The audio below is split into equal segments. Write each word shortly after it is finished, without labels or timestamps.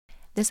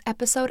This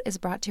episode is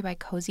brought to you by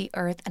Cozy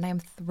Earth, and I'm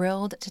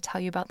thrilled to tell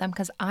you about them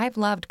because I've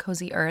loved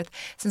Cozy Earth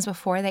since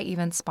before they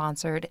even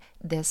sponsored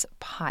this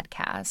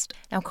podcast.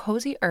 Now,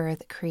 Cozy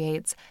Earth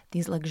creates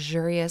these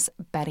luxurious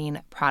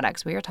bedding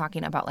products. We are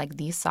talking about like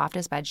the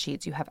softest bed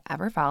sheets you have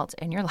ever felt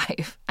in your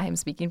life. I'm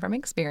speaking from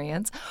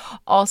experience.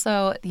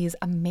 Also, these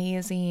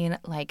amazing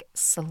like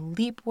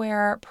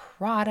sleepwear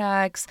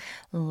products,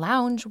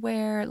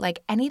 loungewear,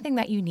 like anything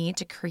that you need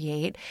to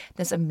create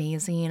this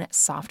amazing,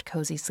 soft,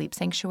 cozy sleep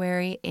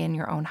sanctuary in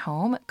your own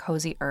home,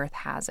 Cozy Earth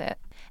has it.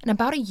 And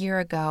about a year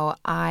ago,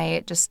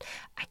 I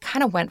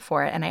kind of went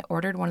for it and I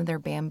ordered one of their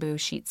bamboo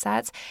sheet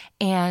sets.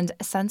 And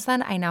since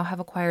then, I now have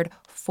acquired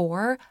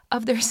 4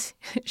 of their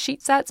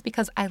sheet sets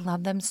because I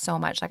love them so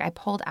much. Like I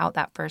pulled out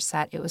that first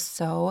set. It was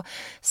so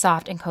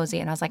soft and cozy.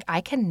 And I was like, I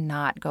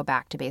cannot go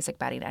back to basic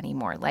bedding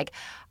anymore. Like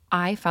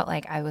I felt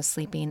like I was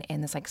sleeping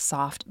in this like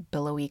soft,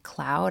 billowy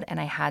cloud, and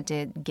I had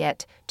to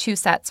get 2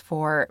 sets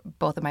for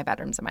both of my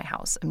bedrooms in my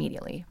house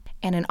immediately.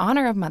 And in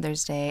honor of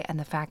Mother's Day and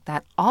the fact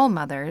that all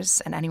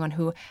mothers and anyone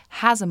who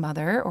has a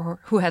mother or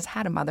who has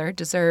had a mother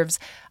deserves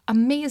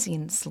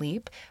amazing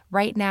sleep,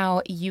 right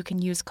now you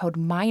can use code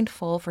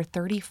MINDFUL for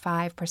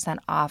 35%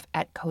 off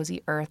at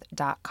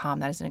CozyEarth.com.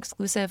 That is an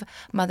exclusive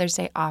Mother's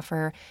Day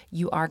offer.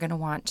 You are going to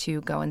want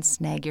to go and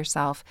snag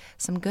yourself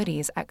some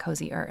goodies at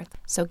Cozy Earth.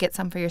 So get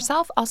some for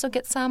yourself, also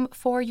get some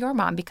for your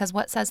mom, because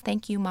what says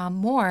thank you, mom,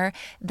 more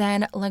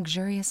than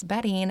luxurious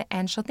bedding?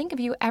 And she'll think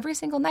of you every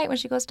single night when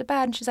she goes to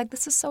bed and she's like,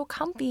 this is so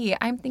comfy.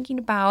 I'm thinking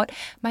about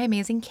my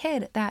amazing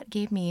kid that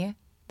gave me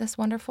this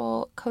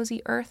wonderful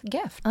Cozy Earth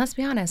gift. And let's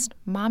be honest,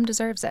 mom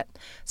deserves it.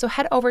 So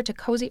head over to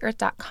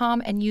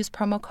CozyEarth.com and use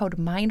promo code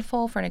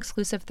MINDFUL for an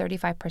exclusive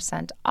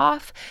 35%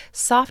 off.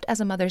 Soft as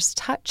a mother's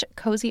touch,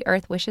 Cozy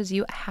Earth wishes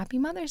you a happy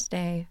Mother's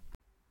Day.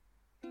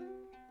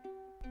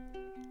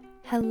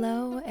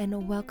 Hello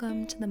and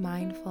welcome to the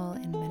Mindful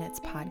in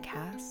Minutes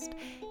podcast,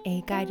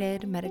 a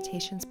guided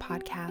meditations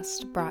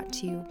podcast brought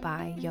to you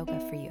by Yoga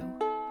For You.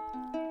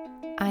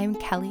 I'm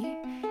Kelly,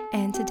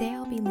 and today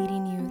I'll be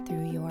leading you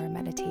through your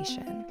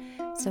meditation.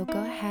 So go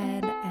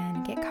ahead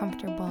and get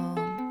comfortable,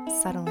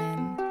 settle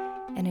in,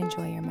 and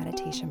enjoy your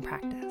meditation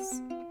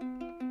practice.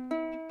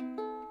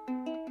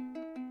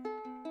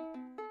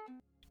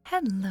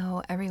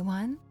 Hello,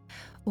 everyone.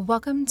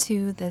 Welcome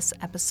to this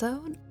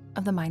episode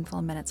of the Mindful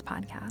in Minutes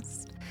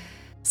podcast.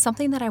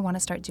 Something that I want to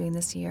start doing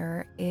this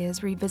year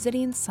is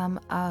revisiting some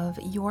of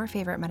your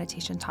favorite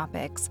meditation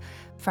topics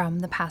from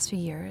the past few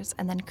years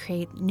and then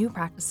create new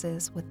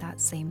practices with that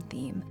same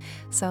theme.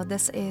 So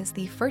this is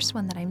the first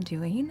one that I'm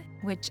doing,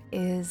 which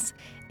is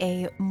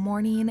a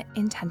morning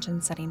intention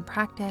setting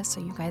practice.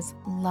 So you guys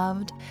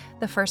loved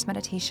the first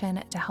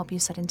meditation to help you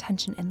set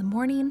intention in the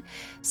morning.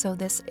 So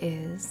this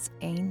is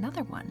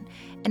another one.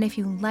 And if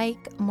you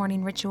like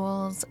morning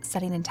rituals,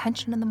 setting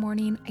intention in the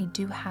morning, I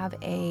do have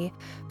a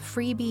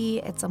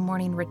freebie. It's a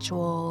morning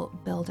ritual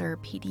builder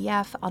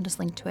PDF. I'll just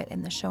link to it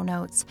in the show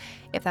notes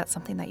if that's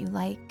something that you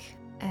like.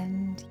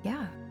 And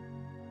yeah,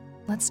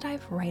 let's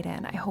dive right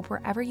in. I hope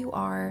wherever you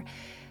are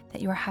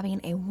that you are having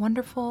a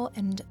wonderful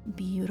and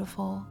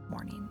beautiful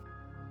morning.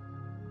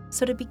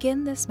 So to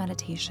begin this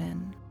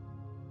meditation,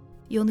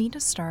 you'll need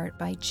to start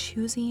by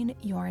choosing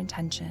your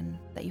intention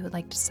that you would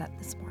like to set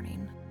this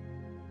morning.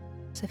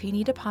 So if you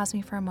need to pause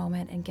me for a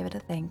moment and give it a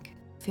think,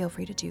 feel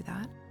free to do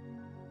that.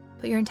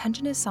 But your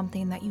intention is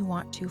something that you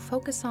want to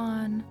focus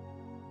on,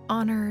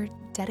 honor,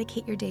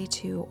 dedicate your day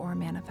to, or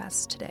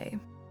manifest today.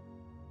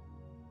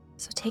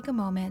 So take a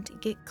moment,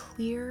 get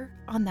clear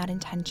on that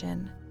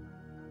intention,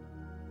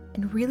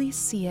 and really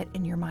see it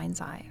in your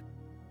mind's eye.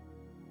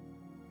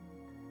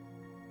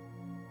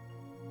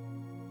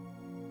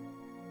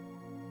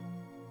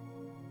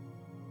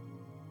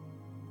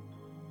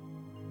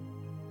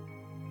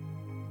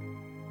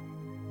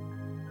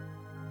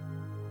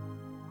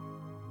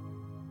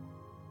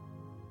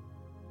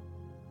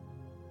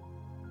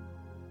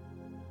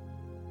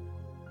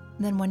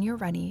 Then when you're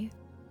ready,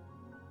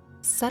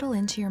 settle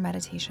into your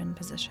meditation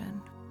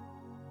position.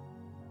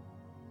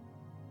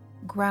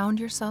 Ground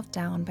yourself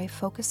down by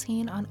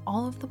focusing on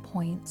all of the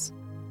points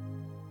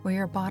where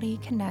your body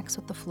connects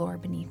with the floor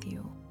beneath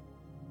you.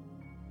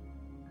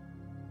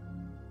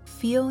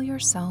 Feel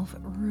yourself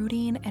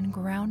rooting and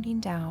grounding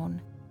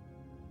down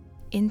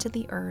into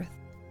the earth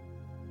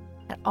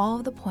at all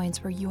of the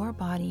points where your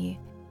body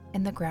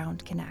and the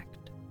ground connect.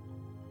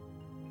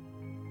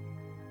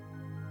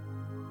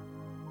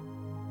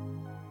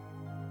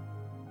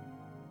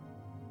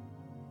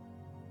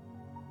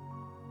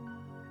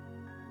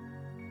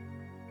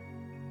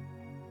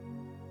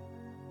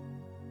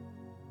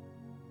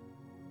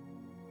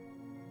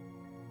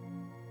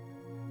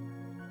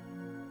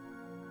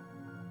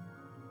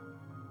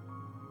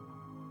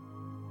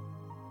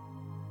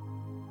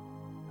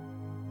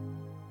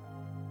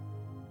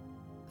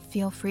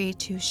 Feel free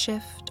to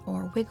shift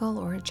or wiggle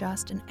or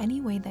adjust in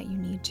any way that you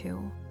need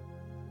to.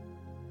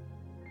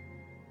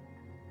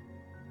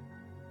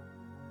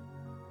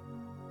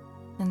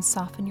 And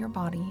soften your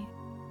body.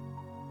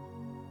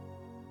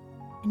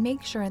 And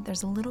make sure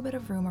there's a little bit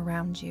of room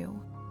around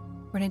you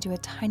We're going to do a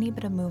tiny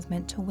bit of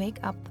movement to wake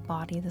up the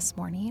body this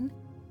morning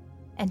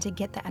and to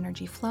get the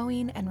energy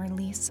flowing and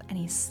release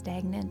any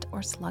stagnant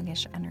or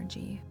sluggish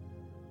energy.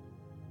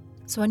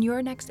 So on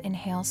your next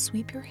inhale,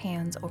 sweep your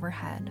hands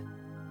overhead,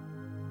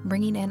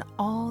 bringing in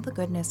all the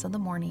goodness of the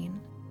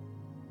morning.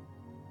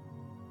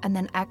 And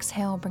then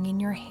exhale, bringing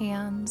your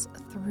hands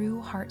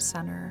through heart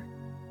center,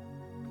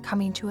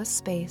 coming to a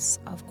space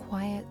of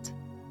quiet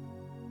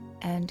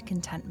and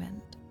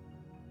contentment.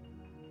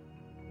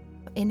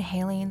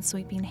 Inhaling,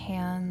 sweeping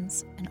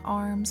hands and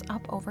arms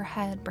up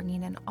overhead,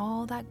 bringing in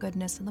all that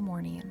goodness of the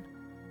morning.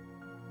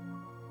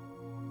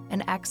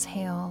 And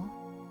exhale,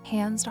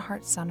 hands to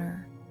heart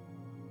center,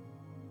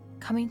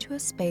 coming to a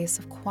space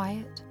of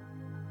quiet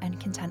and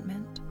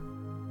contentment.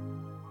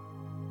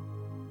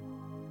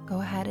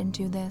 Go ahead and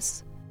do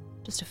this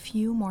just a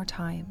few more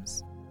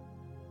times.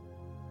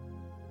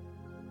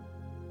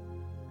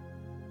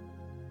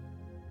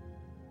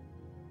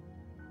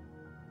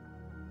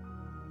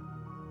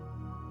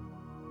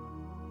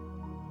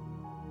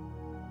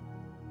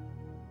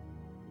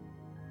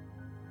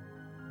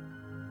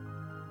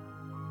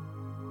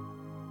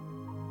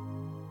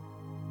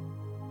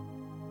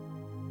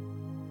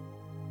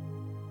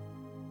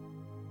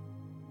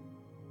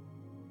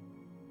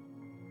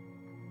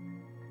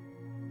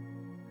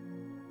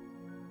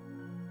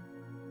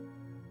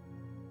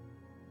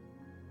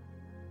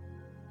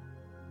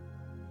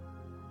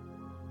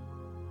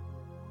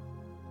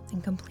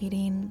 And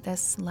completing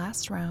this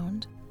last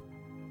round,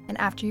 and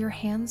after your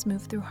hands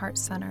move through heart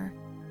center,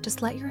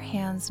 just let your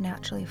hands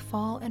naturally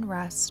fall and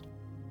rest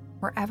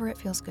wherever it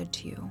feels good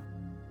to you.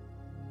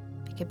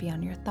 It could be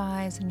on your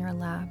thighs, in your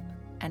lap,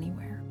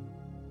 anywhere.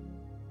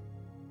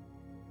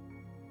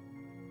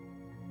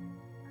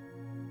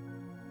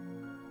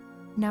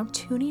 Now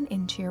tuning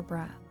into your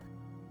breath.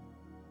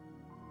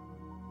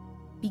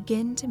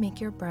 Begin to make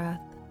your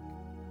breath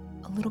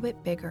a little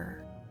bit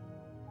bigger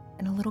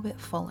and a little bit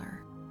fuller.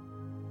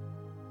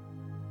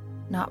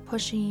 Not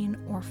pushing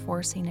or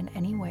forcing in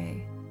any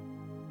way,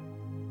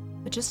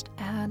 but just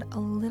add a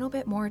little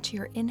bit more to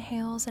your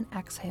inhales and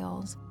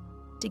exhales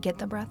to get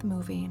the breath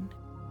moving,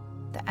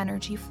 the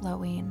energy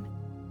flowing,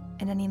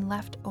 and any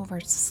leftover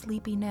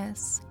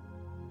sleepiness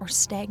or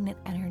stagnant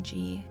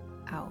energy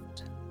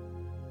out.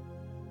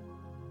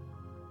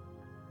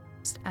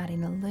 Just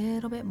adding a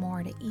little bit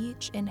more to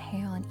each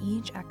inhale and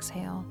each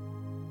exhale,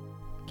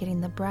 getting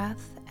the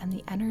breath and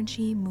the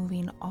energy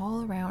moving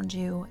all around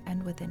you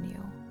and within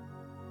you.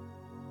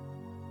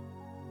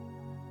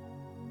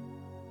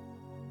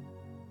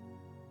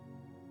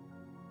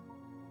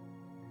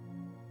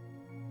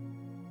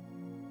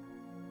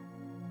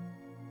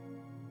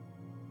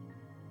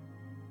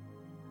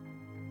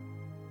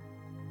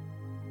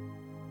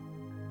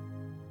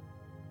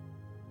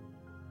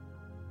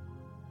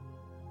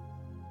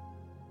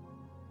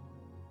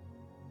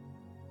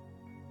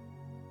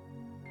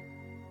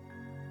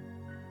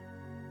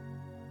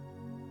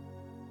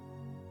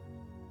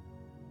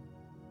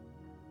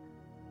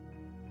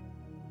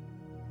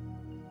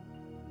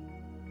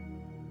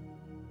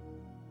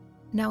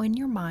 Now in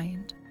your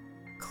mind,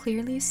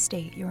 clearly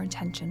state your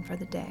intention for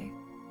the day.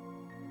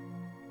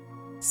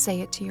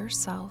 Say it to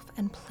yourself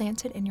and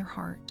plant it in your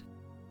heart.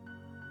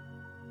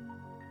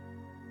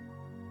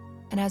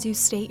 And as you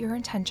state your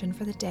intention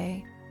for the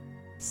day,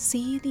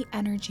 see the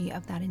energy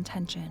of that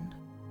intention.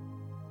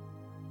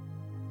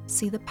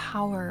 See the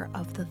power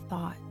of the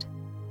thought.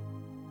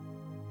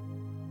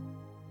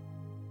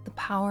 The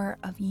power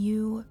of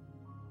you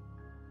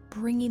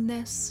bringing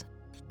this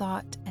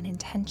thought and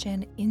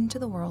intention into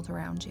the world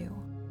around you.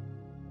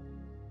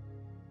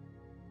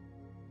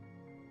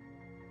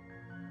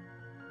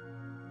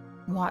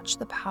 Watch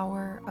the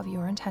power of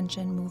your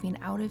intention moving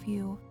out of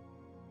you,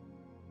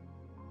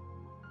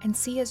 and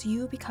see as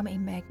you become a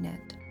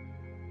magnet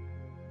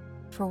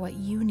for what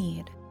you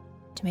need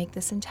to make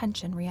this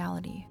intention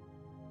reality.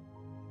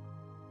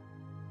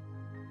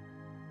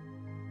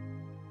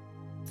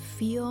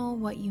 Feel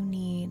what you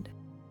need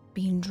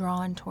being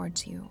drawn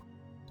towards you,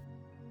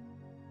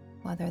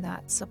 whether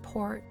that's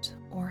support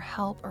or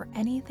help or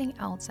anything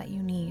else that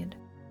you need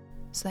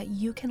so that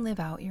you can live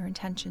out your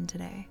intention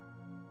today.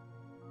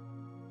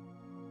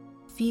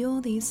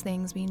 Feel these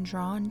things being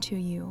drawn to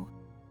you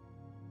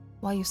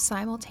while you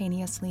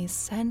simultaneously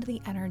send the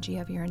energy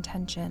of your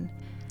intention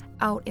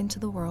out into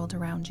the world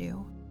around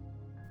you.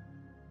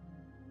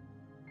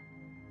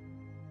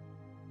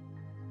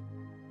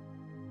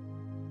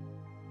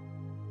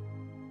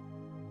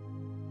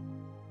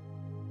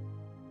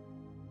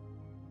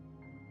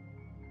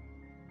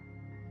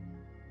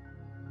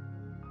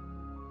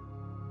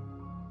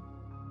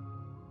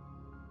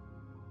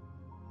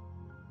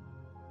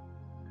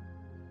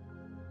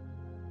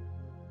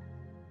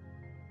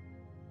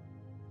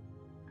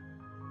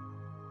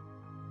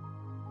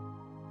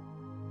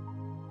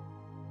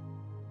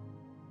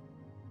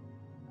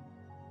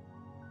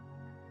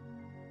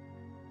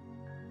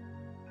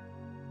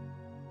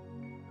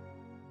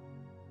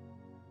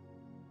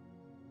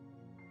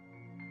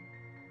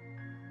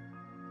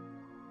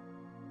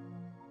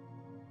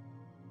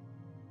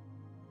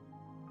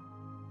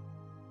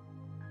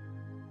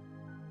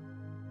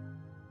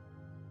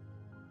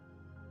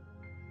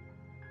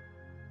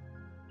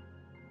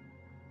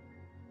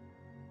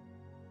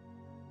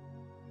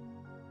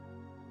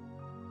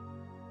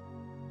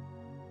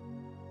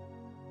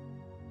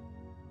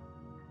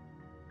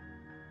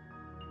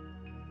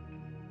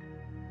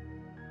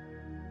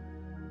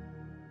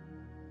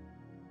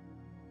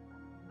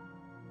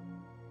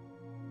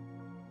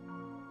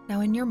 Now,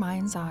 in your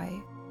mind's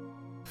eye,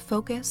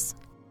 focus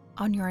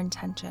on your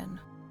intention.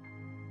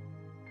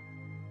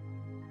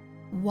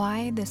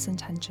 Why this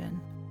intention?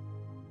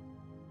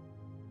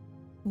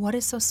 What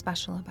is so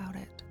special about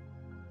it?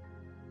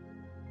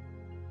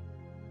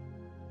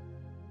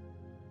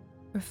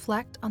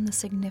 Reflect on the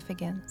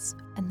significance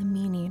and the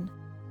meaning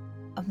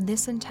of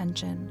this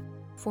intention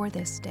for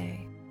this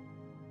day.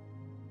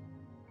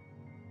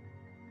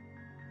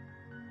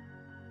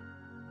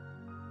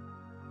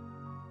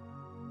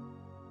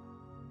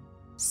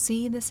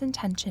 See this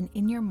intention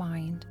in your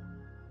mind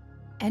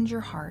and your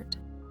heart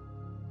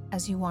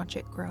as you watch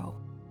it grow.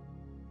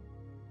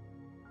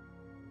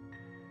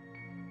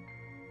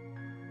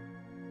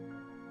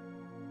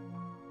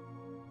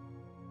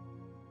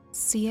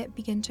 See it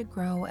begin to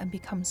grow and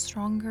become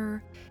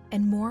stronger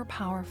and more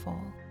powerful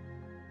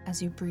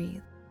as you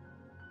breathe.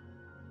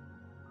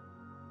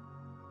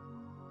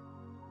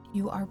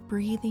 You are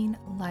breathing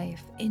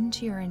life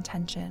into your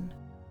intention.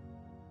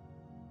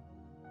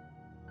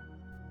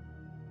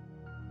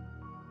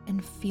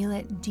 And feel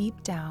it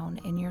deep down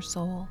in your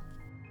soul.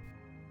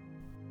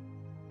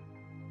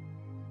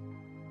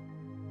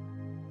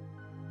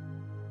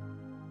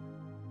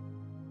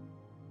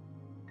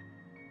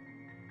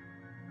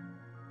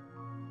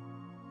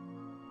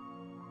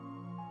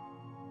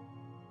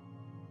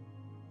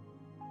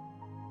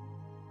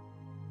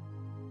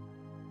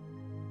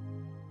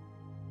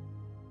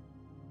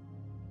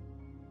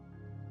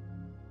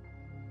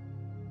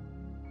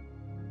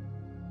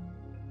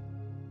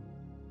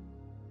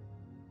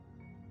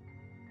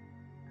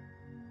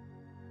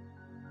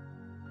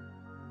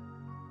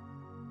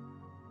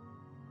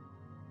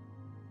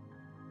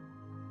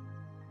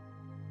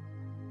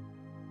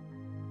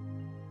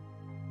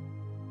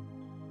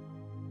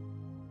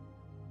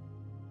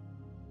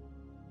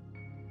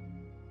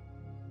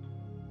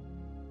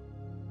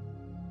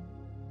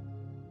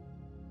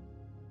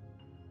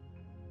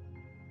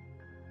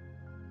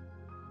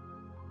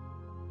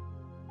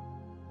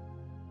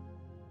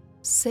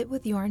 Sit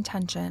with your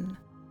intention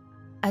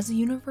as the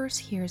universe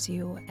hears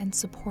you and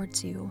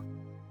supports you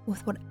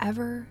with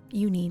whatever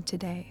you need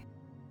today.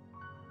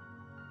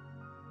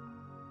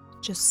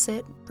 Just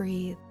sit,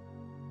 breathe,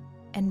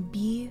 and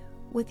be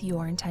with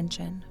your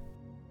intention.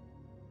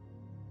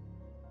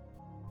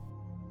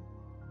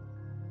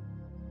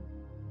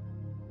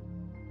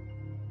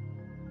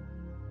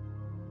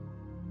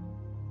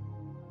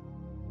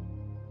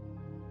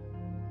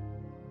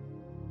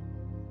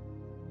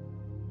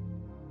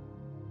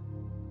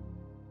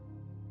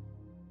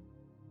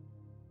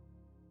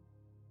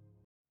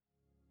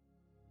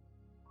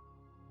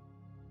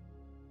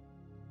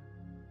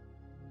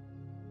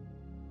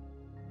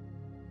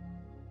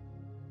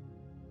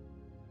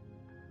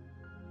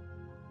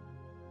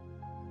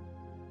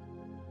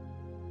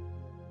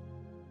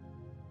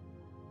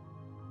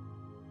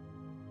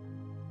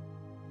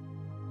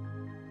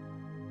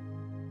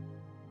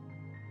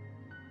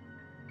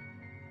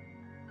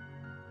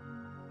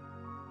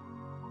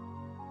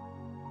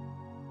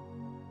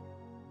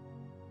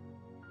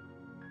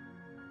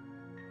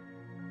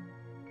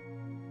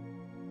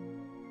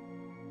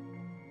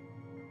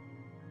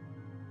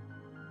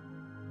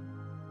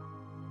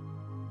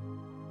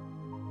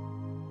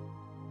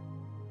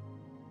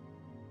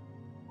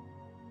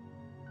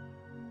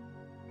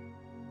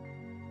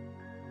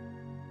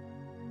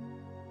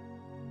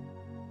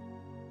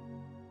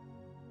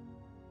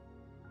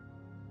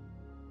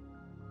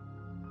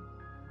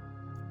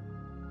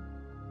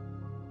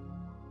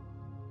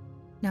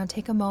 Now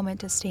take a moment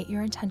to state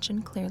your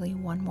intention clearly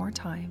one more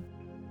time.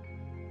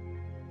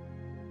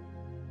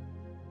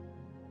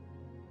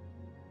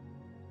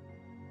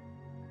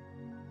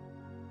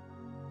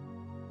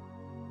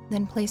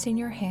 Then placing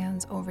your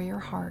hands over your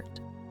heart,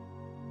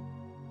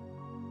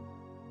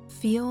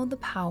 feel the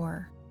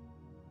power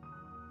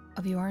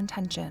of your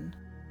intention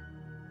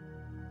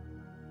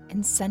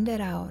and send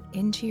it out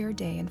into your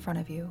day in front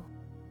of you.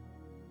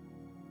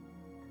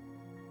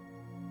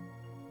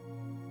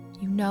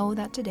 You know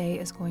that today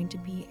is going to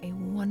be a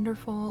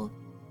wonderful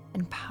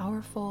and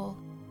powerful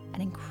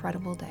and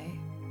incredible day.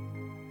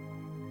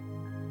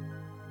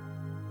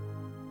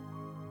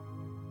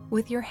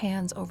 With your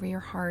hands over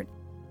your heart,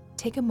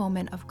 take a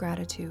moment of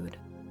gratitude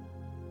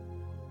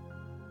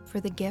for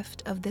the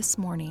gift of this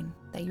morning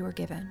that you were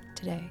given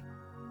today.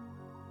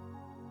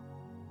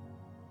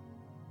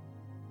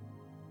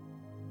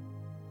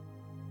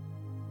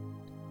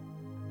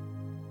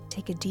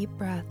 Take a deep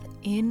breath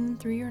in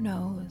through your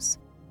nose,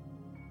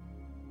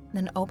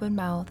 then open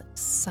mouth,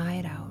 sigh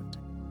it out.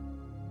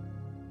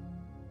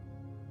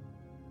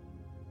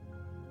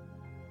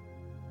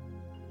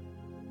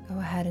 Go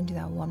ahead and do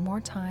that one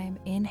more time.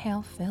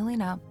 Inhale, filling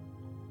up.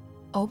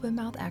 Open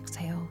mouth,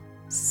 exhale,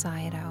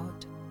 sigh it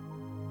out.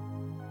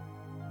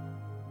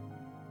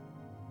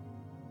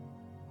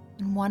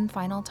 And one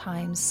final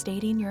time,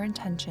 stating your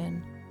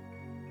intention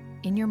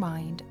in your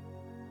mind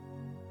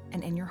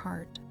and in your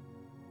heart.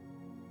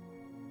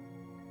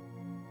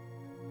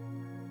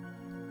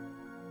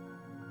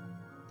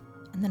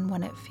 And then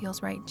when it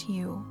feels right to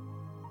you,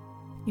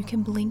 You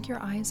can blink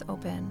your eyes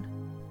open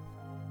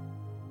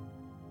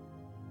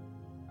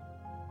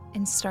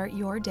and start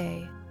your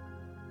day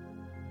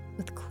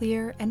with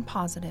clear and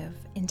positive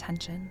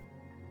intention.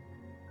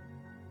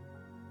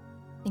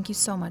 Thank you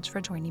so much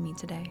for joining me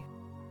today.